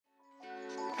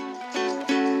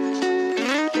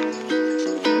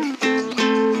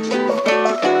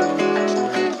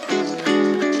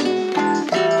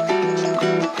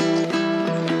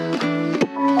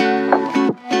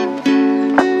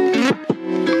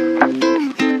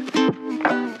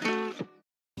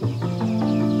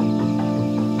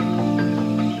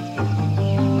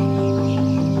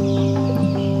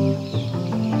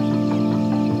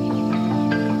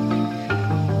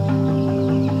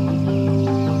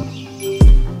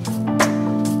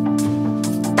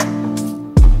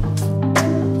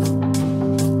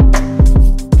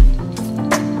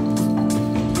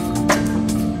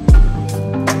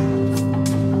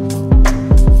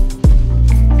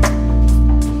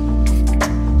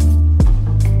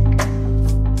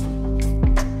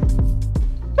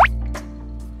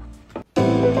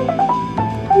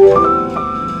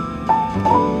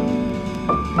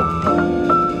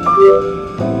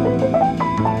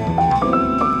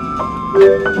Hey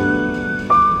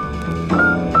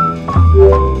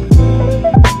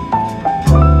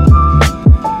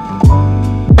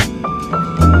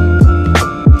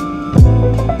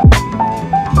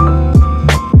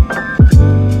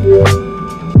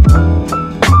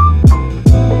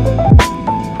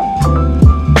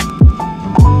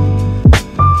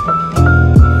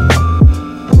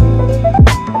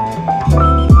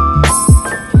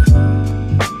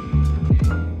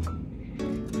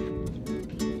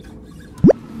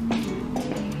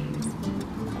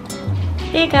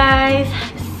guys,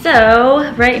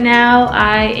 so right now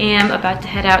I am about to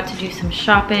head out to do some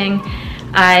shopping.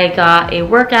 I got a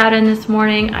workout in this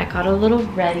morning. I got a little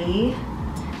ready.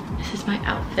 This is my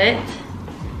outfit.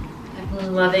 I've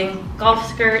been loving golf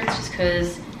skirts just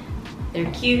because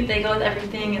they're cute, they go with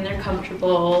everything, and they're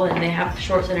comfortable, and they have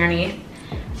shorts underneath.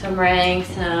 So I'm wearing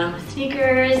some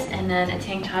sneakers and then a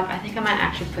tank top. I think I might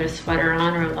actually put a sweater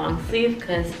on or a long sleeve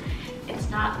because it's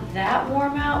not that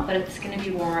warm out, but it's gonna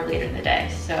be warmer later in the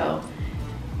day, so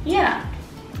yeah.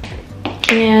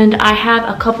 And I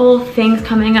have a couple things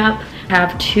coming up. I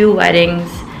have 2 weddings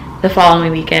the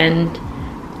following weekend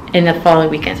and the following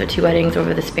weekend, so 2 weddings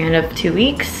over the span of 2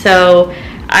 weeks. So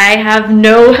I have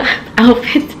no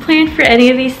outfits planned for any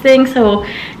of these things, so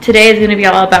today is gonna be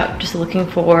all about just looking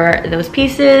for those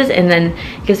pieces, and then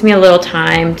it gives me a little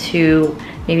time to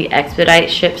maybe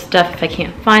expedite ship stuff if I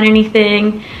can't find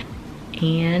anything.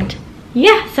 And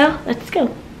yeah, so let's go.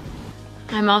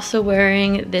 I'm also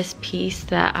wearing this piece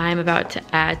that I'm about to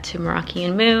add to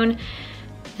Moroccan Moon.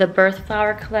 The Birth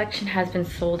Flower collection has been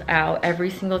sold out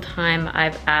every single time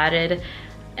I've added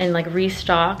and like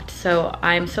restocked. So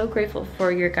I'm so grateful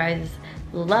for your guys'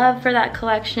 love for that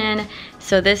collection.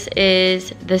 So this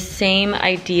is the same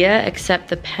idea except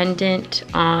the pendant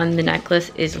on the necklace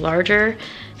is larger.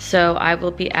 So I will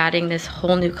be adding this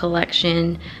whole new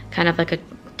collection, kind of like a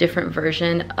different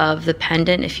version of the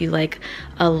pendant if you like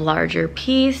a larger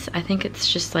piece. I think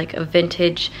it's just like a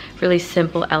vintage, really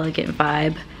simple, elegant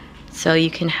vibe. So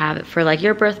you can have it for like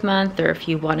your birth month, or if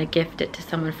you want to gift it to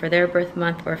someone for their birth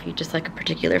month, or if you just like a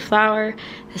particular flower.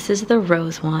 This is the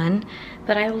rose one,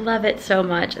 but I love it so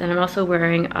much. And I'm also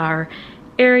wearing our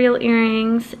Ariel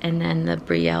earrings and then the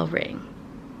Brielle ring.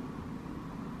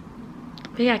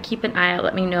 But yeah, keep an eye out.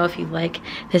 Let me know if you like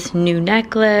this new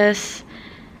necklace.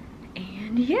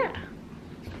 Yeah.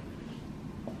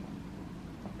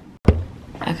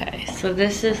 Okay, so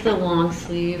this is the long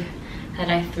sleeve that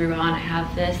I threw on. I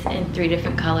have this in 3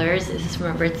 different colors. This is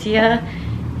from Aritzia,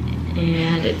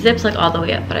 and it zips like all the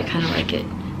way up, but I kind of like it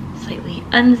slightly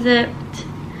unzipped.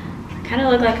 I kind of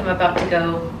look like I'm about to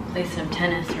go play some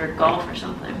tennis or golf or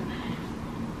something.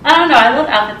 I don't know, I love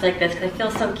outfits like this because I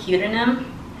feel so cute in them,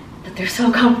 but they're so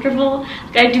comfortable.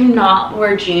 Like, I do not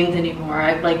wear jeans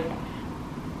anymore.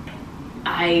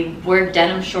 I wear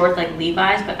denim shorts like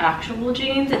Levi's, but actual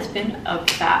jeans, it's been a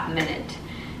fat minute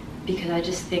because I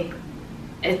just think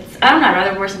it's, I don't know, I'd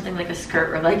rather wear something like a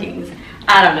skirt or leggings,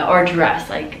 I don't know, or a dress.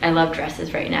 Like, I love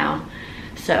dresses right now.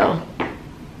 So,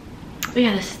 but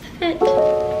yeah, this is the fit.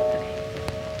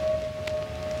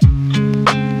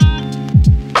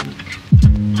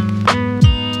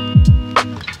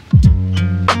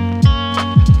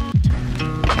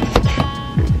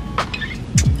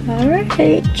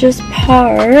 Alright, just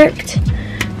parked.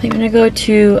 I'm gonna go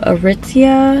to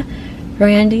Aritzia,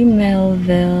 Brandy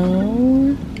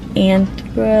Melville,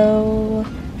 Anthro,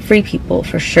 Free People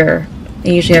for sure.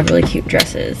 They usually have really cute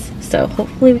dresses. So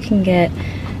hopefully we can get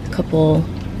a couple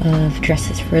of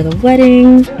dresses for the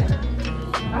wedding.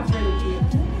 That's really cute.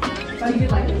 So you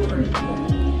like it first.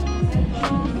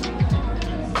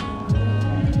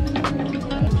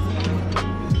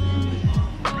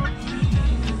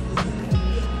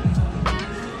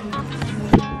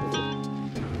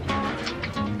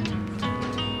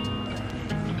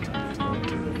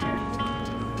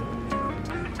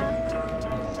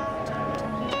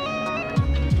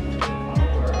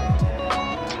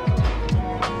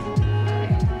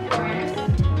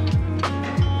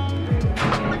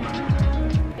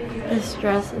 This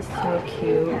dress is so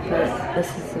cute, but this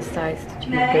is a size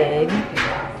too big.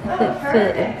 If it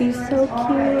fit, it'd be so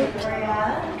cute.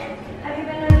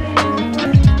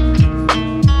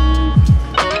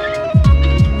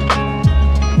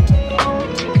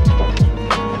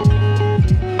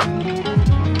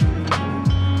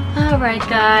 Alright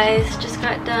guys, just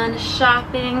got done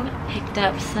shopping, picked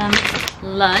up some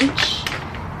lunch.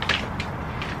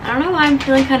 I don't know why I'm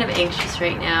feeling kind of anxious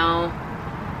right now.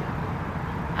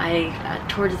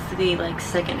 Towards the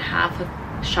second half of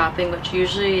shopping, which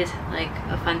usually is like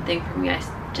a fun thing for me, I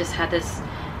just had this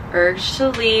urge to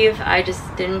leave. I just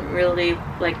didn't really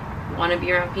want to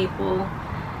be around people,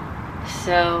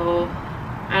 So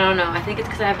I don't know, I think it's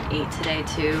because I haven't ate today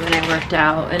too, and I worked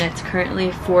out, and it's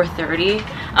currently 4:30.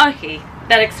 Okay,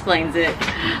 that explains it.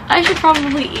 I should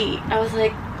probably eat. I was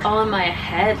like all in my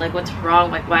head, like what's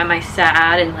wrong, like why am I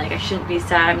sad, and like I shouldn't be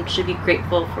sad, I should be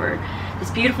grateful for this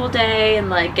beautiful day and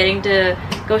like getting to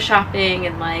go shopping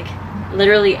and like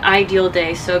literally ideal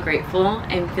day, so grateful,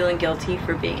 and feeling guilty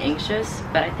for being anxious,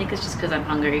 but I think it's just because I'm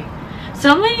hungry.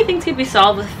 So many things can be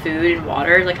solved with food and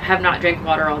water. Like I have not drank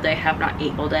water all day, have not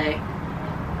ate all day.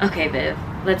 Okay, babe,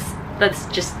 let's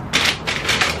just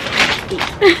eat.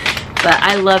 But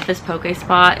I love this poke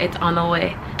spot. It's on the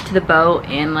way to the boat,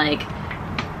 and like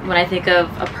when I think of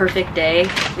a perfect day,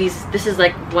 this is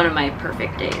like one of my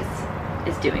perfect days,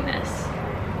 is doing this.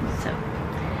 So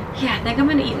yeah, I think I'm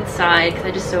gonna eat inside because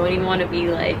I just don't even want to be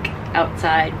like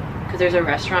outside, because there's a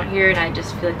restaurant here and I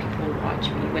just feel like people will watch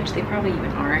me, which they probably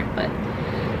even aren't, but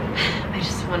I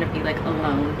just want to be like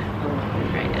alone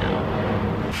right now.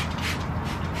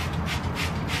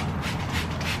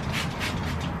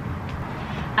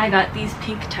 I got these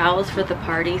pink towels for the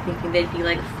party, thinking they'd be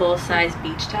like full-size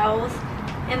beach towels,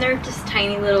 and they're just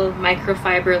tiny little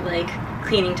microfiber like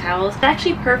cleaning towels. It's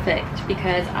actually perfect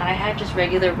because I had just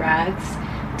regular rags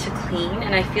to clean,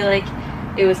 and I feel like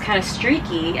it was kind of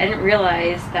streaky. I didn't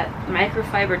realize that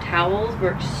microfiber towels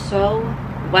work so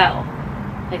well.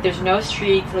 Like there's no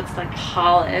streaks, it looks like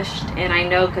polished, and I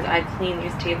know because I clean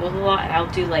these tables a lot, and I'll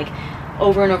do like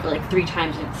over and over like 3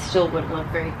 times and it still wouldn't look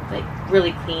very like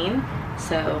really clean.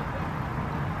 So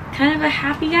kind of a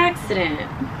happy accident.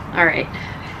 All right.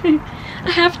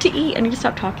 I have to eat. I need to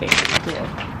stop talking.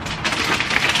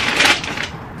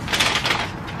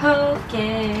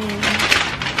 Okay.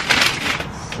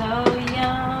 So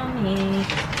yummy.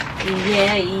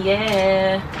 Yeah,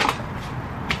 yeah.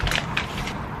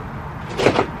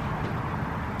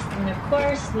 And of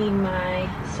course, need my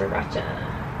sriracha.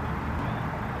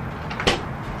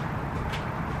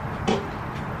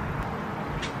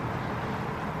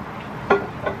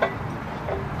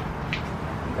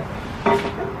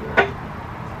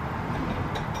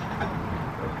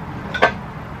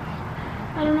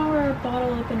 I don't know where a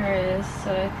bottle opener is,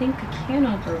 so I think a can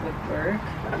opener would work.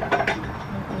 I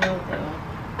don't know though.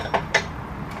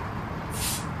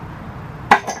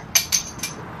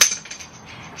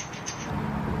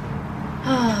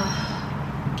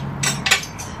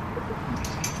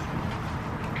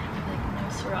 Like no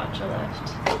sriracha left.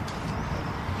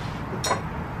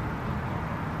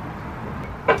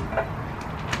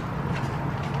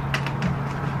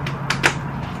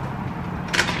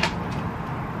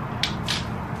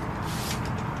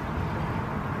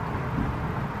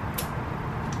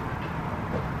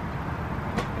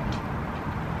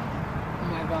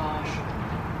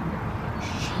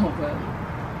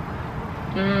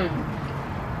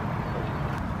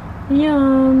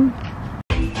 Yum.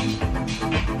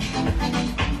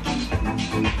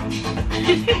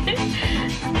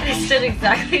 I stood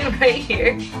exactly right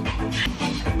here.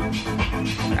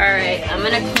 Alright, I'm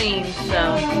gonna clean, so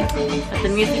put the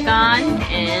music on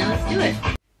and let's do it.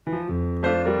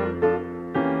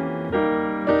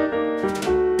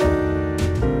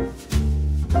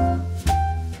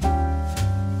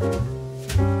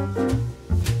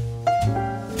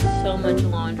 So much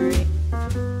laundry.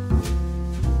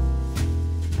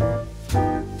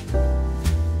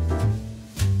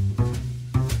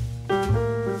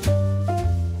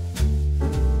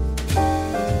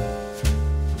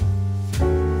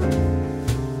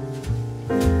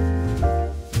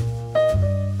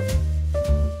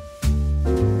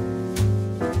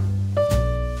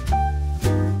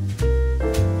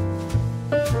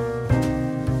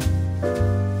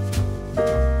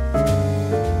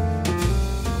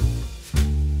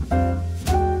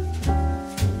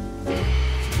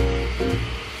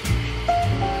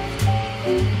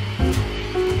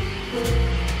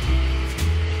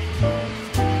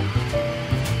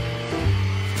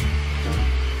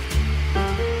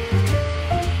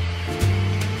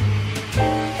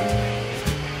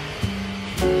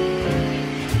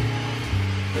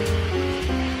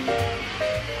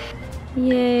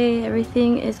 Yay,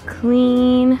 everything is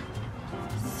clean.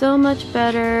 So much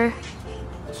better.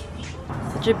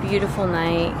 Such a beautiful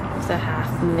night. It's a half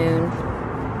moon.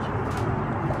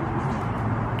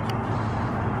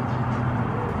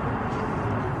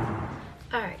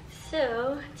 Alright,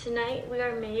 so tonight we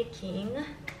are making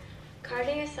carne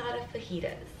asada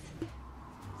fajitas.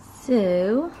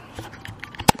 So,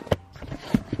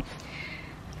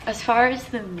 as far as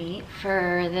the meat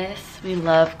for this, we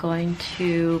love going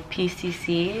to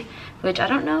PCC, which I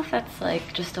don't know if that's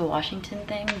like just a Washington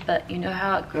thing, but you know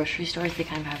how at grocery stores they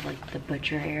kind of have like the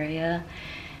butcher area?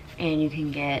 and you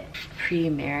can get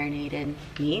pre-marinated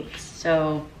meats.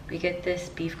 So we get this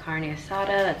beef carne asada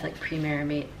that's like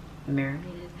pre-marinated,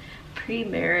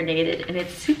 and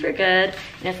it's super good,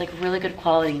 and it's like really good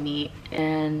quality meat.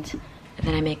 And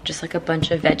then I make just like a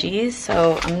bunch of veggies.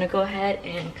 So I'm gonna go ahead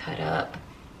and cut up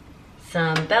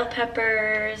some bell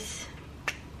peppers,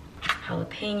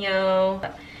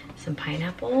 jalapeno, some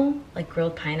pineapple, like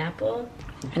grilled pineapple.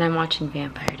 And I'm watching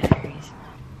Vampire Diaries.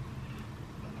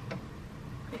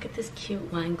 Look at this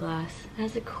cute wine glass. It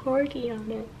has a corgi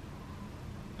on it.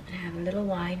 And I have a little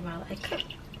wine while I cook.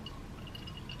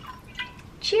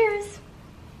 Cheers!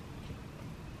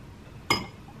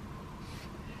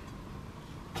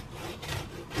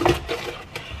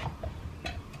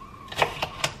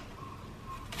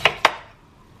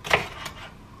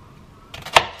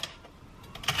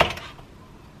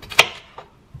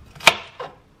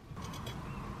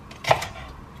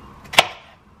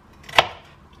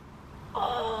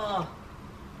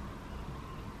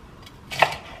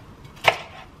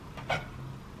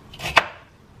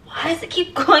 Why does it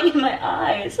keep going in my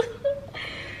eyes?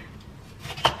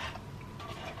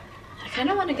 I kind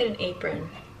of want to get an apron.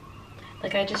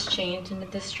 Like, I just changed into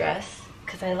this dress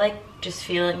because I like just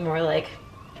feeling more like,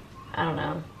 I don't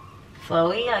know,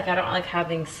 flowy. Like, I don't like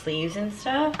having sleeves and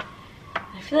stuff.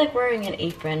 I feel like wearing an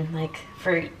apron, like,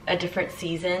 for a different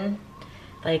season.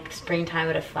 Like, springtime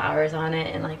would have flowers on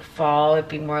it, and like fall would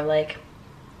be more like,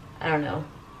 I don't know,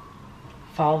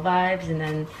 fall vibes. And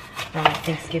then around like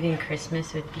Thanksgiving and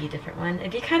Christmas would be a different one.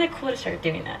 It'd be kind of cool to start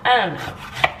doing that. I don't know.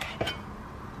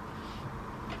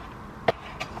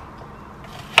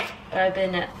 But I've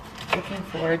been looking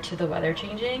forward to the weather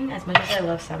changing. As much as I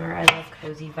love summer, I love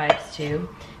cozy vibes too.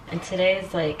 And today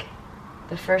is like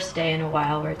the first day in a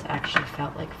while where it's actually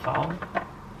felt like fall.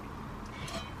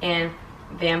 And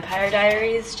Vampire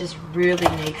Diaries just really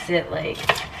makes it like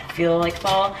feel like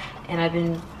fall. And I've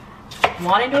been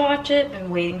wanting to watch it, been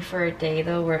waiting for a day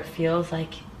though where it feels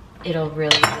like it'll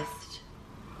really just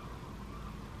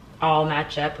all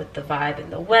match up with the vibe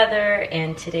and the weather,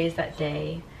 and today's that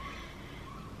day.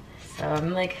 So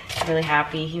I'm like really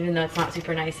happy, even though it's not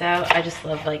super nice out. I just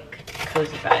love like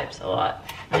cozy vibes a lot,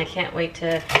 and I can't wait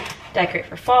to decorate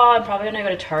for fall. I'm probably gonna go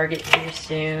to Target here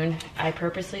soon. I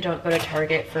purposely don't go to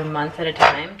Target for months at a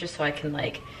time just so I can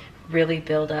like really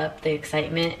build up the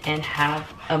excitement and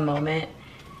have a moment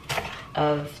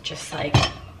of just like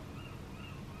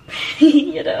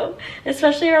you know,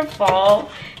 especially around fall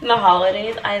and the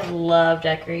holidays. I love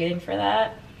decorating for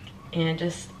that, and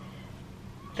just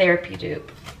therapy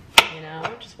dupe, you know,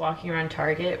 just walking around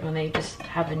Target when they just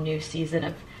have a new season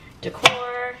of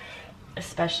decor,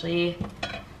 especially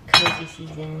cozy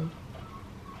season.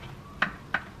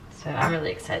 So I'm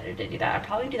really excited to do that. I'll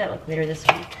probably do that like later this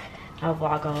week. I'll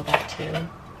vlog all of that too.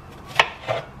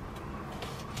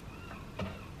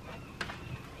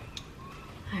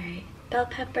 Alright, bell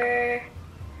pepper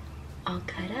all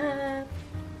cut up.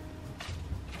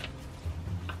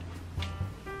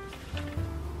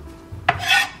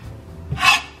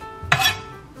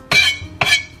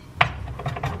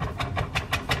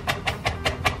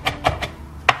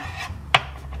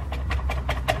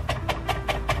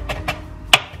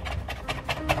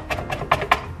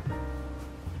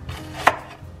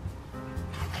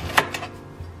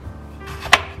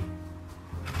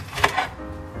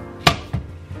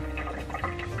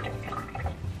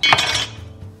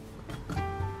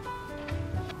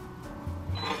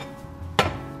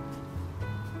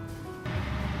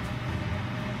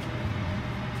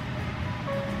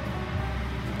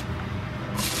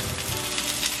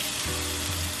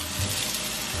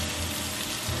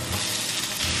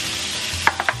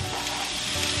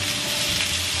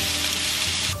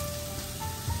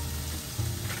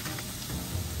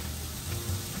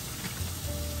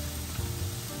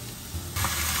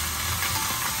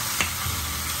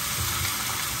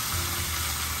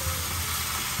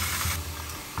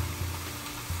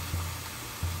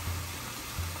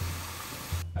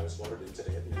 I was voted in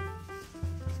today at noon.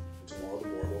 Tomorrow the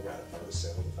board will ratify the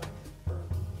sale of the firm.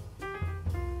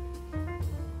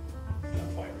 Not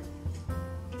firing.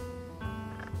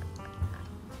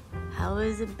 How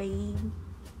is it, babe?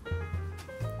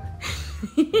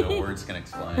 No words can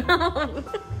explain. What are we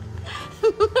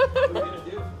gonna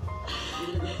do? We're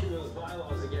gonna go through those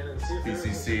bylaws again and see if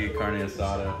BCC, carne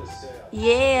asada.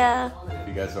 Yeah. If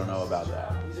you guys don't know about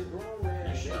that, he's a grown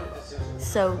man. you should know.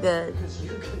 So good. Because you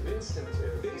convinced him to.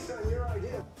 Based on your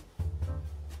idea.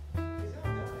 He's not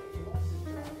dying. He lost his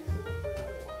job. He's looking for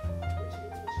another one. Which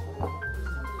means he's going to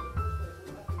his company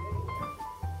in the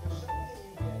first place. We're left anyway. There's something that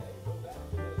you can go back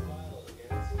to those bylaws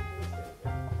again and see if there's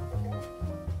anything. Okay?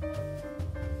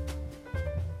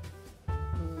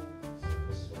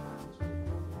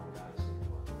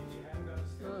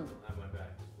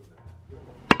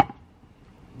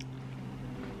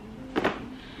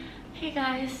 Hey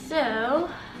guys, so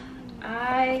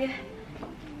I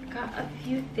got a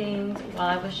few things while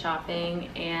I was shopping,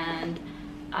 and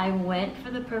I went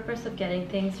for the purpose of getting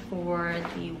things for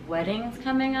the weddings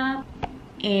coming up,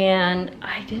 and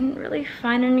I didn't really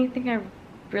find anything I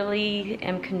really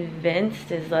am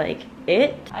convinced is like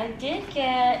it. I did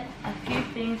get a few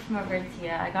things from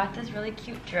Aritzia. I got this really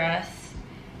cute dress,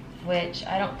 which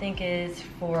I don't think is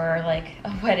for like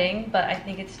a wedding, but I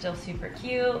think it's still super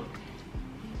cute.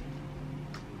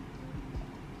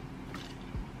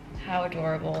 How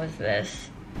adorable is this?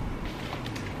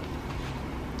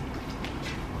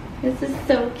 This is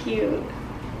so cute.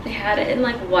 They had it in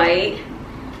like white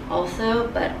also,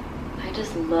 but I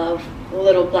just love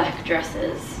little black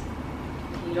dresses.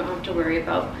 You don't have to worry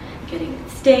about getting it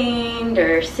stained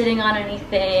or sitting on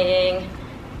anything.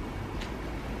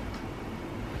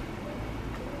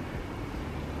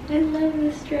 I love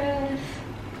this dress.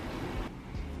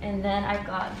 And then I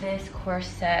got this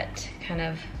corset kind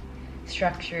of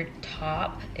structured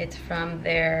top. It's from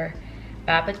their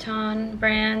Babaton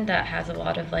brand that has a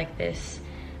lot of like this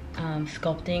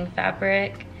sculpting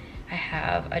fabric. I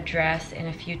have a dress and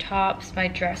a few tops. My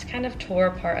dress kind of tore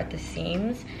apart at the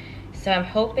seams, so I'm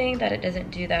hoping that it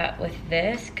doesn't do that with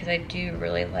this, because I do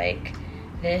really like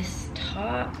this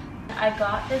top. I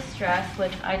got this dress,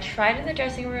 which I tried in the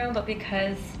dressing room, but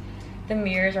because the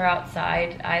mirrors are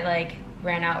outside, I like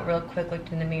ran out real quick,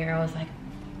 looked in the mirror, I was like,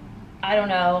 I don't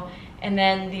know. And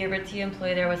then the Aritzia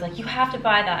employee there was like, you have to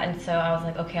buy that. And so I was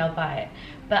like, okay, I'll buy it.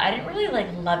 But I didn't really like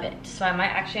love it, so I might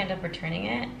actually end up returning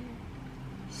it.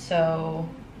 So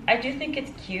I do think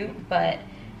it's cute, but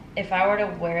if I were to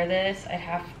wear this, I'd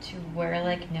have to wear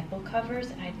like nipple covers,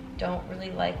 and I don't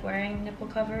really like wearing nipple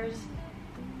covers.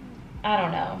 I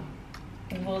don't know,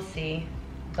 we'll see.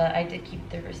 But I did keep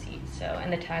the receipt, so,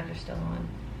 and the tags are still on.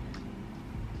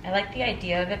 I like the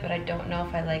idea of it, but I don't know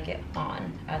if I like it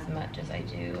on as much as I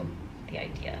do the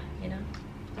idea, you know?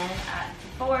 And at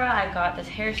Sephora, I got this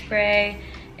hairspray.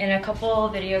 In a couple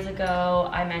videos ago,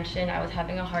 I mentioned I was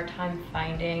having a hard time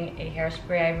finding a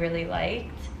hairspray I really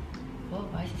liked. Whoa,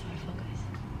 why is this out of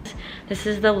focus? This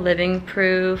is the Living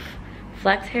Proof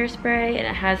Flex hairspray, and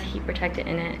it has heat protectant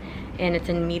in it, and it's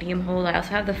in medium hold. I also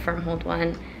have the firm hold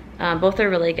one. Both are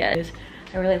really good.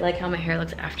 I really like how my hair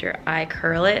looks after I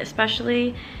curl it,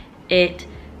 especially. It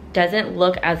doesn't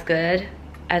look as good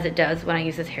as it does when I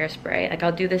use this hairspray. Like,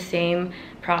 I'll do the same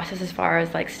process as far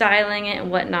as like styling it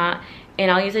and whatnot,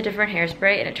 and I'll use a different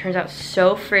hairspray, and it turns out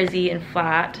so frizzy and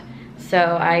flat. So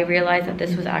I realized that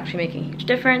this was actually making a huge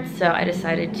difference, so I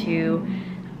decided to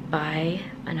buy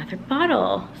another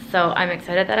bottle. So I'm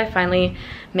excited that I finally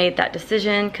made that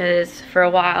decision, because for a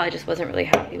while I just wasn't really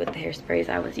happy with the hairsprays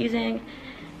I was using.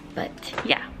 But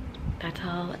yeah, that's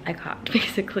all I got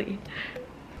basically.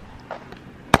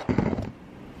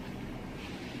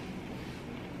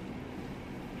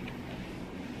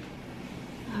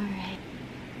 Alright.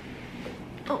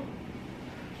 Oh.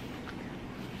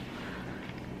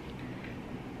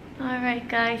 Alright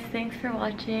guys, thanks for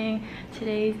watching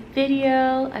today's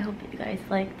video. I hope you guys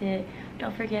liked it.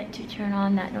 Don't forget to turn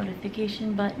on that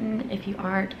notification button if you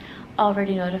aren't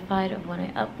already notified of when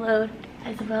I upload,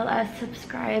 as well as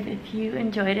subscribe if you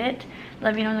enjoyed it.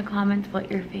 Let me know in the comments what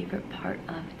your favorite part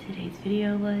of today's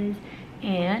video was,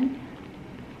 and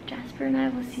Jasper and I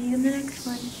will see you in the next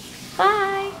one.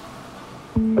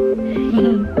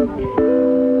 Bye!